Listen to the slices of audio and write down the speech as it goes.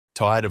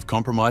Tired of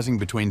compromising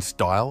between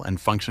style and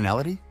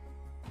functionality?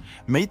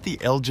 Meet the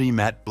LG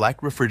Matte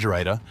Black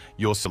Refrigerator,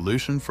 your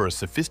solution for a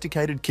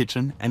sophisticated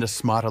kitchen and a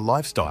smarter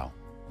lifestyle.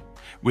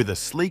 With a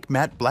sleek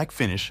matte black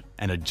finish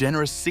and a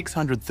generous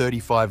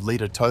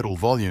 635-litre total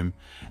volume,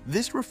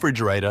 this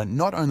refrigerator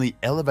not only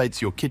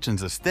elevates your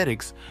kitchen's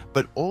aesthetics,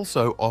 but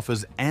also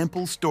offers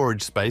ample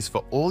storage space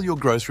for all your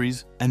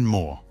groceries and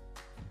more.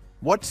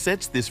 What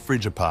sets this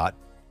fridge apart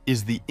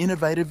is the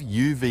innovative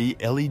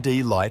UV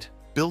LED light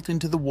built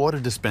into the water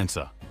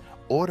dispenser,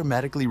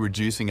 automatically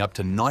reducing up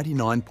to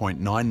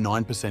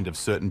 99.99% of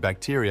certain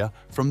bacteria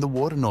from the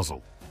water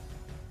nozzle.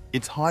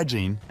 It's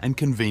hygiene and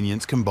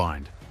convenience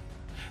combined.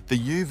 The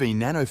UV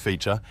Nano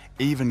feature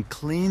even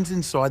cleans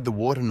inside the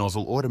water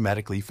nozzle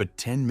automatically for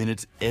 10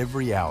 minutes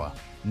every hour.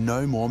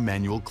 No more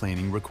manual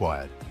cleaning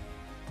required.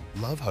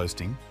 Love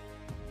hosting?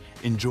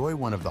 Enjoy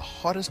one of the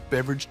hottest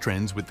beverage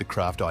trends with the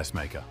Craft Ice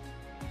Maker.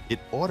 It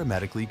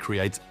automatically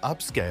creates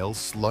upscale,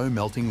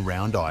 slow-melting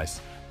round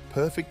ice,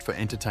 perfect for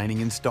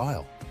entertaining in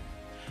style.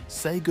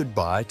 Say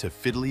goodbye to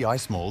fiddly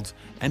ice molds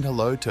and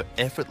hello to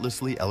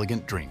effortlessly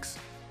elegant drinks.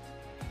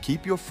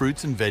 Keep your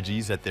fruits and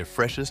veggies at their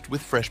freshest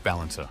with Fresh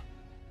Balancer.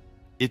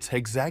 Its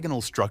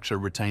hexagonal structure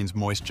retains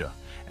moisture,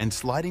 and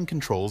sliding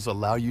controls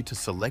allow you to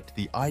select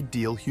the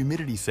ideal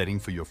humidity setting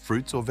for your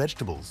fruits or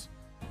vegetables.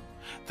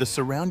 The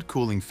surround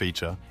cooling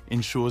feature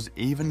ensures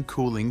even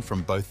cooling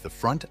from both the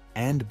front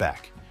and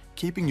back,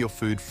 keeping your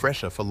food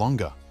fresher for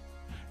longer.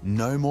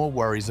 No more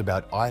worries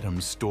about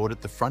items stored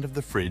at the front of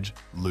the fridge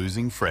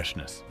losing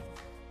freshness.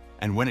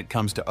 And when it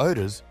comes to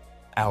odors,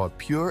 our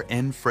Pure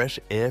N Fresh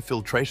air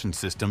filtration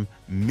system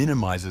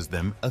minimizes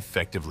them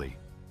effectively.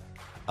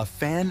 A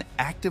fan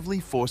actively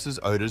forces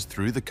odors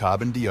through the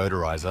carbon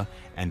deodorizer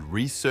and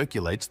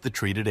recirculates the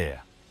treated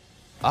air.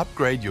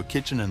 Upgrade your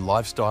kitchen and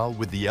lifestyle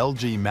with the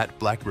LG Matte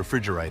Black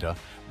Refrigerator,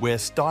 where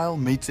style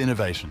meets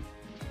innovation.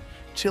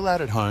 Chill out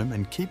at home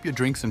and keep your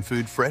drinks and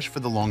food fresh for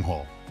the long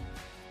haul.